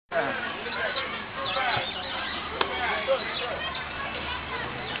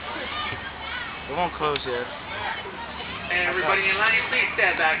won't close yet. And everybody in line, please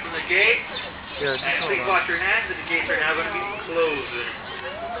stand back from the gate. Yeah, And please wash your hands, and the gates are now going to be closing.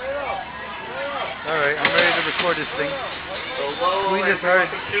 Alright, I'm ready to record this thing. Hello, We just heard.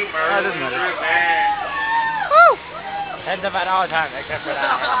 welcome to Merlin. Doesn't matter. Woo! Heads up at all times, except for that.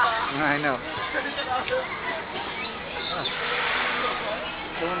 I know.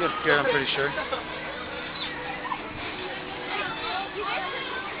 Someone got scared, I'm pretty sure.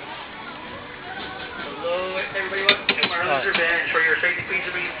 Hello, everybody, welcome to Merlin's Revenge. For your safety, please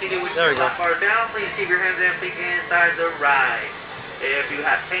remain seated with your lap bar down. Please keep your hands and feet inside the ride. If you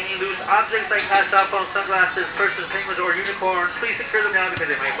have any loose objects like hot cell phones, sunglasses, purses, penguins, or unicorns, please secure them down because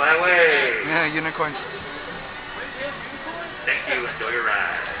they may fly away. Yeah, unicorns. Thank you. Enjoy your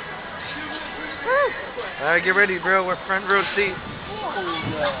ride. Alright, get ready, bro. We're front row seat.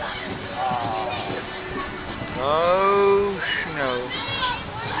 Oh, no.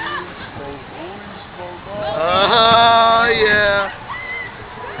 Oh, yeah.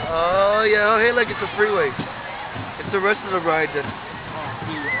 Oh, yeah. Oh, hey, look, it's a freeway. It's the rest of the ride then.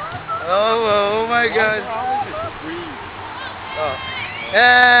 Oh my God. Oh.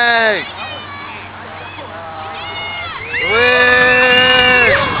 Hey! Whee!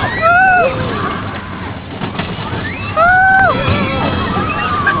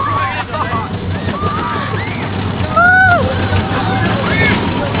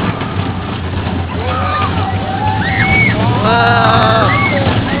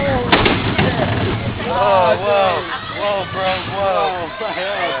 Whoa, bro, whoa.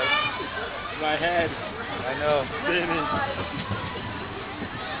 My head. I know.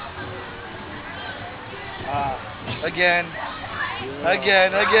 Again.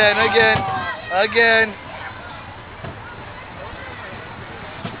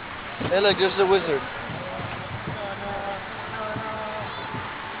 Hey, look, there's the wizard.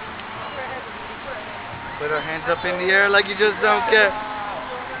 Put our hands up in the air like you just don't care.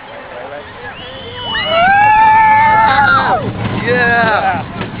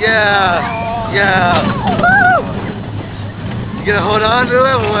 Yeah. You gonna hold on to it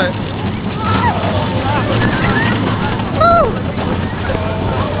or what?